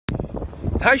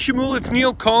Hi Shmuel, it's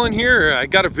Neil calling here. I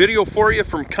got a video for you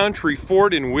from Country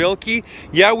Ford in Wilkie.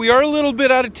 Yeah, we are a little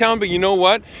bit out of town, but you know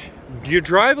what? You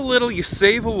drive a little, you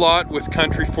save a lot with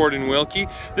Country Ford in Wilkie.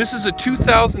 This is a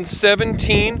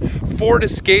 2017 Ford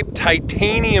Escape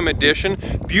Titanium Edition.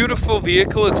 Beautiful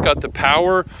vehicle. It's got the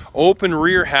power open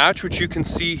rear hatch, which you can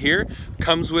see here.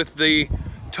 Comes with the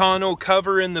tonneau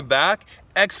cover in the back.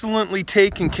 Excellently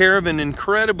taken care of and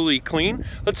incredibly clean.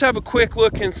 Let's have a quick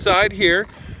look inside here.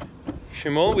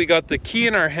 Shmuel, we got the key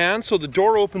in our hand, so the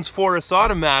door opens for us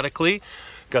automatically.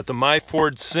 Got the My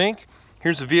Ford Sync.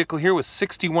 Here's the vehicle here with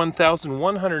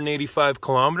 61,185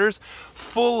 kilometers.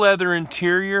 Full leather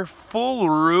interior, full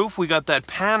roof. We got that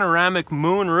panoramic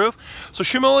moon roof. So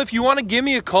Shmuel, if you want to give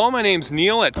me a call, my name's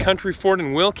Neil at Country Ford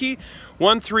in Wilkie,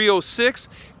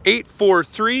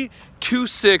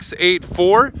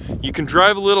 1306-843-2684. You can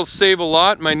drive a little, save a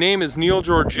lot. My name is Neil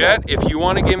Georgette. If you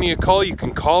want to give me a call, you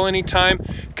can call anytime.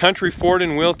 Country Ford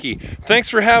in Wilkie. Thanks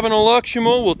for having a look,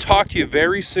 Shmuel. We'll talk to you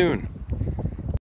very soon.